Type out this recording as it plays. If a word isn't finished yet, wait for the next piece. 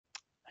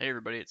Hey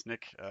everybody, it's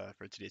Nick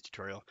for today's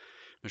tutorial.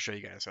 I'm going to show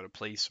you guys how to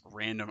place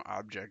random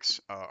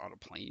objects on a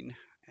plane.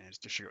 And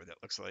just to show you what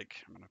that looks like,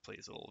 I'm going to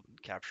place a little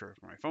capture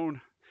from my phone,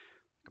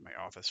 look at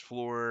my office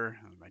floor,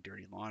 my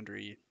dirty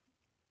laundry,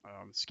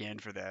 scan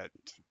for that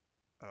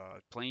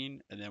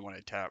plane, and then when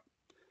I tap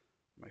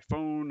my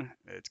phone,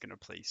 it's going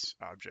to place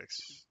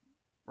objects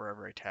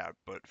wherever I tap,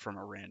 but from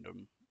a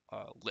random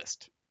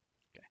list.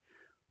 Okay,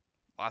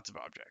 lots of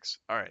objects.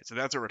 All right, so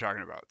that's what we're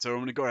talking about. So I'm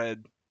going to go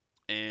ahead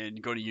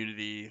and go to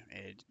Unity,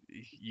 and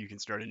you can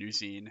start a new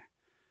scene.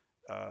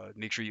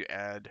 Make sure you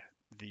add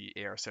the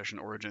AR session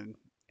origin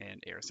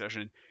and AR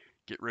session.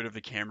 Get rid of the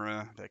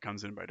camera that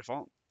comes in by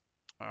default.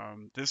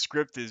 This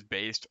script is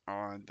based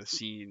on the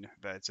scene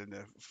that's in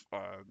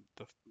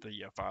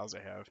the files I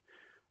have.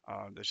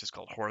 That's just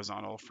called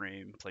horizontal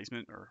frame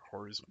placement or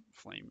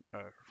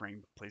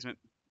frame placement.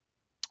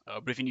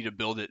 But if you need to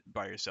build it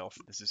by yourself,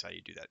 this is how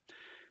you do that.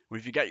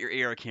 Well, if you got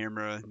your AR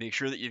camera, make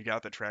sure that you've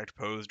got the tracked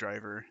pose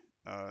driver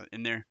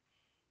in there.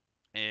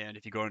 And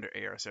if you go under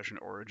AR Session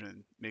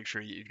Origin, make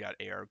sure you've got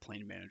AR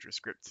Plane Manager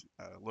script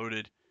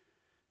loaded.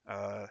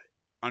 Uh,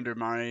 under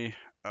my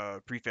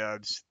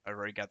prefabs, I've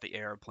already got the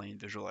AR Plane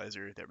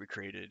Visualizer that we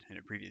created in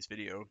a previous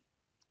video.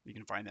 You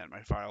can find that in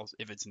my files.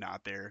 If it's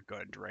not there, go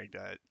ahead and drag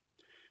that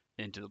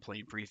into the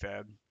plane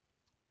prefab.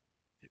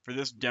 For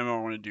this demo,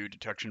 I want to do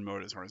detection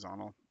mode as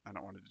horizontal. I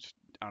don't want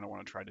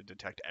to try to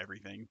detect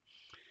everything.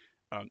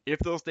 If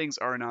those things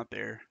are not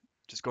there,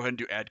 just go ahead and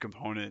do add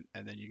component,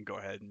 and then you can go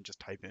ahead and just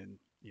type in,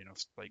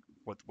 like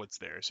what's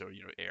there. So,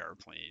 AR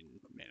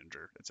plane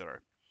manager, etc.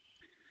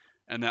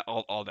 And that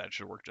all that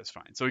should work just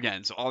fine. So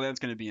again, so all that's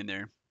going to be in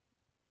there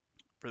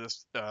for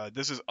this.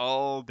 This is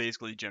all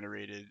basically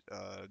generated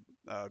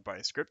by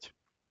a script,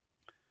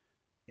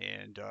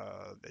 and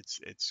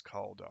it's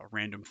called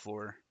random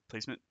floor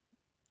placement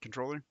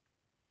controller.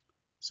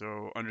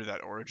 So under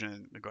that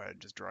origin, go ahead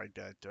and just drag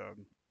that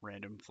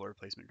random floor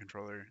placement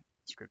controller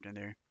script in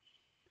there.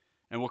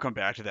 And we'll come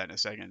back to that in a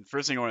second.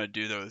 First thing I want to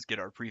do though is get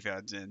our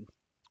prefabs in.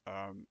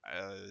 I'm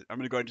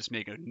going to go ahead and just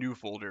make a new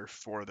folder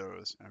for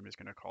those. I'm just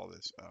going to call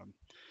this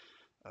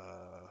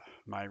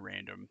my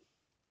random.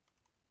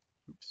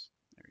 Oops,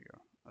 there you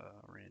go.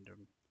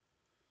 Random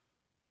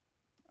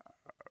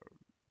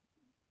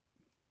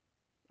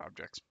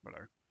objects,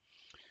 whatever.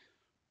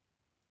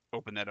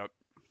 Open that up,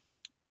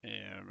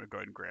 and I'm going to go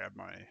ahead and grab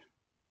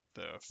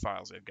the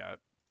files I've got.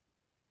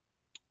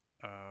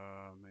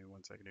 Maybe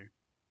 1 second here.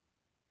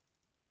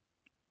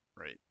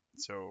 Right.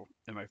 So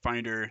in my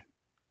Finder,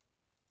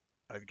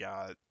 I've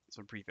got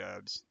some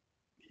prefabs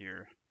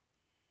here.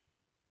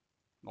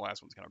 The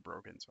last one's kind of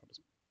broken, so I'll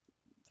just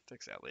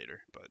fix that later.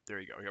 But there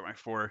you go. I got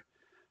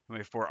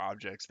my four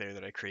objects there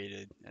that I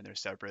created, and they're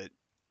separate.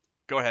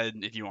 Go ahead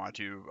if you want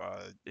to.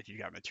 If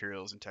you've got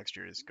materials and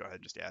textures, go ahead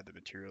and just add the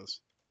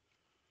materials.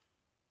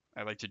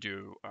 I like to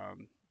do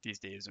these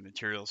days a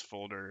materials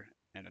folder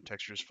and a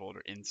textures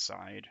folder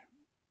inside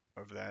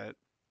of that.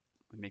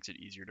 It makes it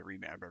easier to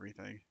remap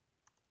everything.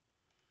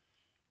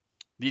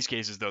 These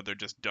cases though, they're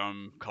just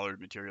dumb colored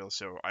materials,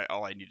 so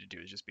all I need to do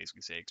is just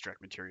basically say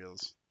extract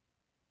materials,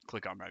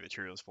 click on my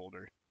materials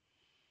folder,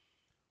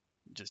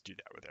 just do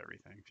that with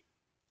everything.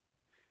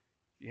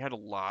 If you had a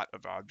lot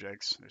of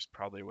objects, there's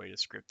probably a way to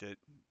script it,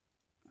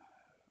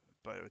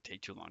 but it would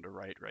take too long to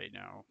write right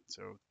now.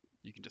 So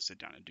you can just sit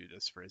down and do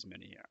this for as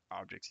many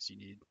objects as you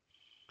need.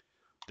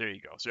 There you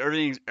go. So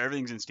everything's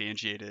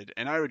instantiated,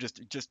 and I would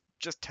just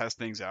test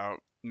things out,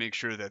 make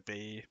sure that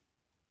they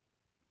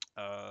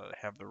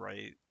have the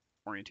right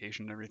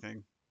orientation and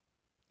everything.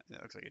 And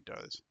it looks like it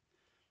does.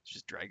 So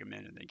just drag them in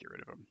and then get rid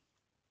of them.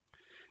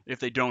 If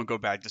they don't, go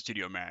back to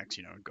Studio Max,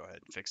 go ahead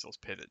and fix those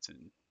pivots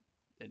and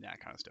that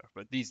kind of stuff.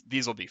 But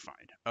these will be fine.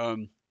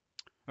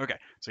 Okay,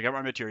 so I got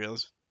my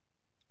materials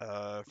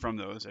from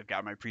those. I've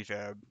got my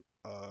prefab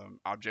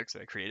objects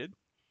that I created.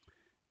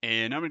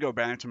 And I'm going to go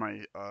back to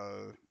my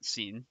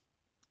scene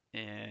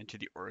and to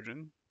the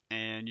origin.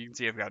 And you can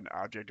see I've got an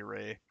object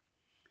array.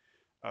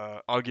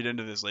 I'll get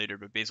into this later,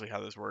 but basically how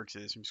this works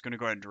is I'm just going to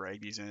go ahead and drag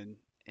these in.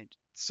 And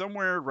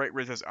somewhere right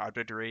where it says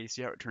object array,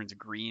 see how it turns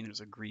green? There's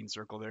a green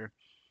circle there.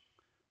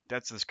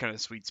 That's this kind of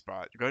sweet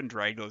spot. Go ahead and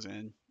drag those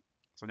in.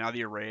 So now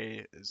the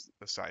array is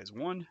a size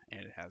 1,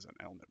 and it has an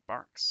element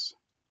box.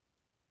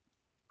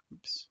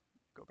 Oops.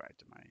 Go back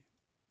to my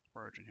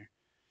origin here.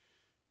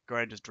 Go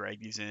ahead and just drag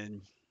these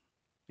in.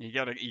 You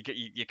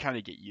kind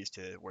of get used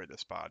to where the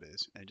spot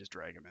is and just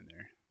drag them in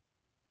there.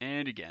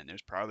 And again,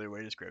 there's probably a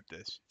way to script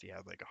this if you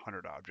have like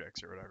 100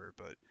 objects or whatever,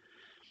 but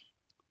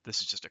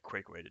this is just a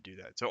quick way to do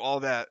that. So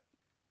all that,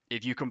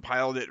 if you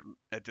compiled it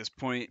at this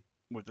point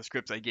with the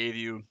scripts I gave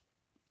you,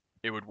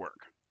 it would work.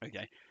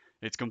 Okay.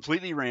 It's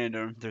completely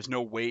random. There's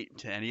no weight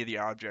to any of the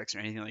objects or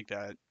anything like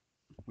that.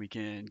 We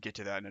can get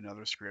to that in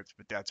another script,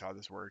 but that's how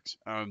this works.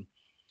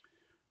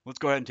 Let's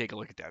go ahead and take a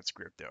look at that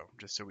script though,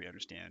 just so we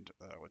understand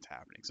what's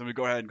happening. So I'm gonna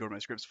go ahead and go to my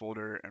scripts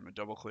folder, and I'm gonna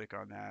double click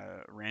on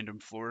that random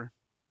floor,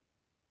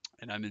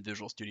 and I'm in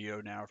Visual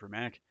Studio now for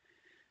Mac.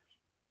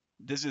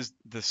 This is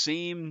the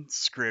same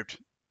script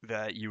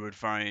that you would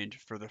find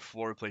for the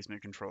floor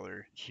placement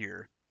controller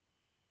here.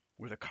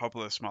 with a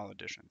couple of small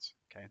additions.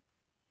 Okay.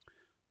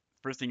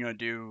 First thing you want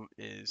to do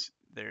is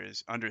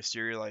there's under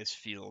serialized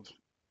field,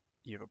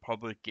 you have a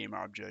public game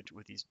object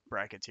with these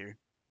brackets here.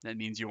 That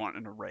means you want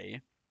an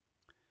array.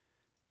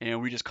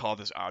 And we just call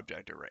this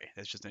object array.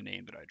 That's just a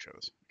name that I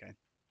chose. Okay.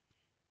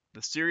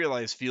 The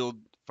serialized field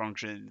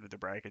function with the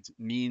brackets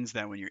means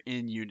that when you're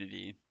in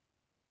Unity,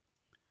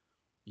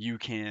 you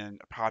can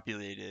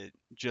populate it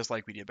just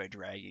like we did by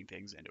dragging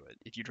things into it.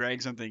 If you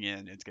drag something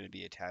in, it's going to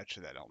be attached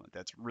to that element.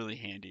 That's really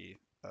handy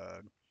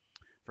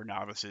for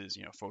novices,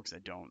 folks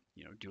that don't,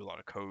 do a lot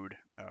of code.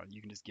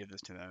 You can just give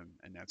this to them,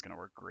 and that's going to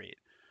work great.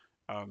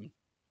 So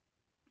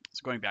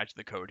going back to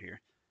the code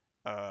here.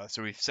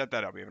 So we've set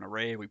that up. We have an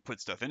array. We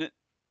put stuff in it.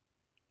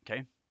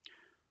 Okay.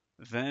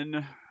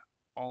 Then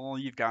all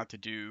you've got to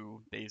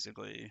do,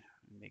 basically,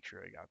 make sure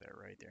I got that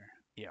right there.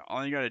 Yeah,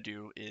 all you got to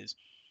do is,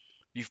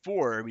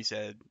 before we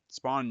said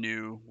spawn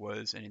new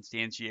was an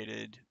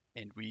instantiated,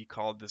 and we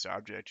called this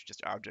object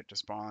just object to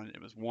spawn.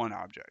 It was one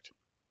object,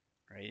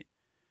 right?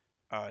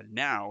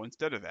 Now,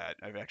 instead of that,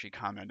 I've actually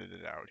commented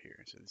it out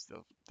here.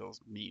 So they'll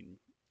mean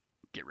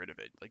get rid of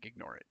it, like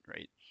ignore it,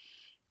 right?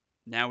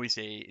 Now we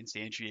say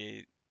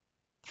instantiate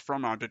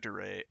from object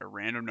array a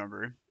random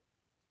number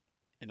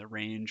in the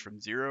range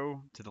from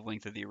 0 to the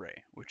length of the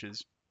array, which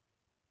is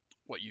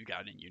what you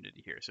got in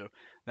Unity here. So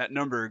that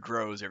number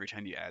grows every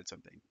time you add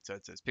something. So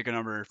it says pick a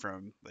number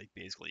from like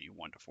basically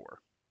 1 to 4.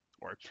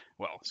 Or,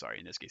 well, sorry,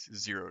 in this case,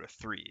 0 to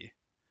 3,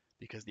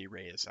 because the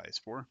array is size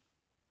 4.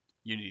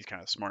 Unity's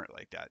kind of smart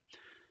like that.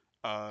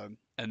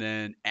 And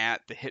then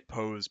at the hit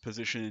pose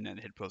position and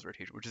the hit pose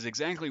rotation, which is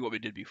exactly what we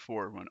did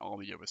before when all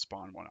we did was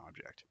spawn one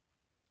object.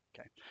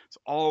 Okay, so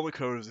all the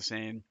code is the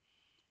same.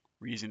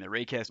 We're using the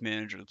raycast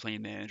manager, the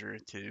plane manager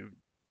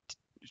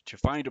to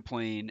find a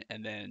plane,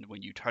 and then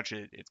when you touch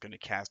it, it's going to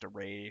cast a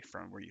ray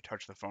from where you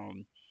touch the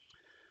phone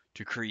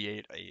to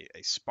create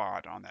a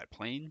spot on that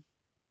plane.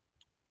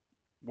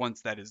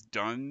 Once that is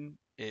done,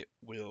 it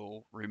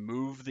will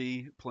remove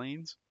the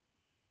planes,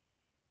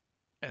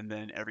 and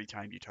then every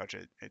time you touch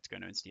it, it's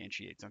going to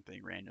instantiate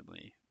something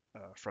randomly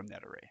from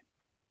that array.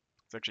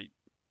 It's actually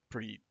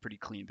pretty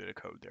clean bit of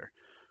code there,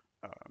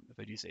 if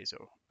I do say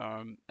so.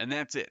 And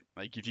that's it.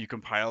 Like if you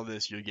compile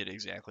this, you'll get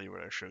exactly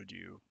what I showed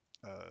you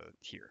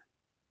here.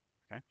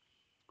 Okay.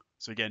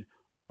 So again,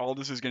 all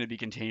this is going to be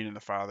contained in the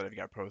file that I've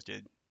got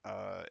posted.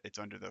 It's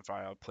under the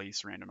file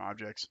place random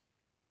objects.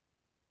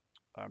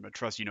 I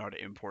trust you know how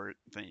to import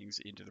things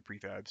into the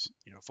prefabs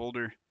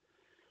folder.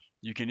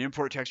 You can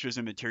import textures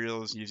and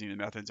materials using the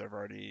methods I've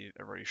already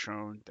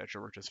shown. That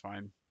should work just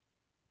fine.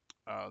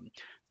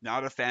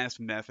 Not a fast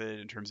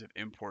method in terms of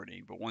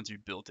importing, but once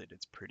you've built it,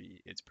 it's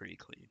pretty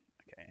clean.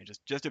 Okay, and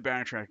just to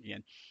backtrack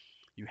again,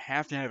 you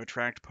have to have a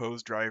tracked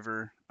pose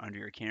driver under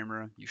your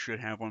camera. You should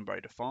have one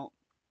by default.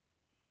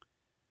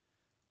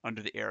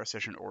 Under the AR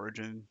session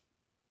origin,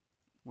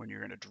 when you're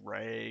going to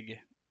drag,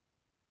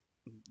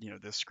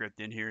 this script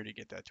in here to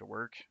get that to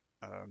work,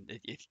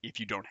 if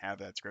you don't have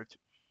that script,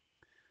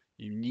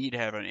 you need to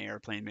have an AR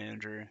plane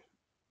manager.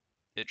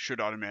 It should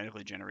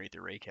automatically generate the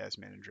raycast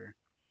manager,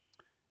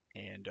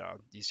 and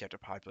you just have to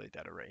populate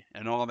that array,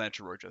 and all that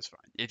should work just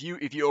fine.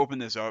 If you open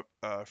this up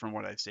from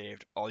what I've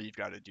saved, all you've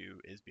got to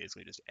do is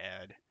basically just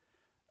add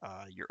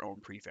your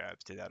own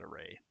prefabs to that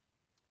array,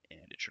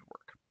 and it should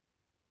work.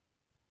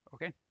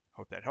 Okay,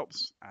 hope that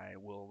helps. I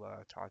will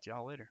talk to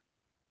y'all later.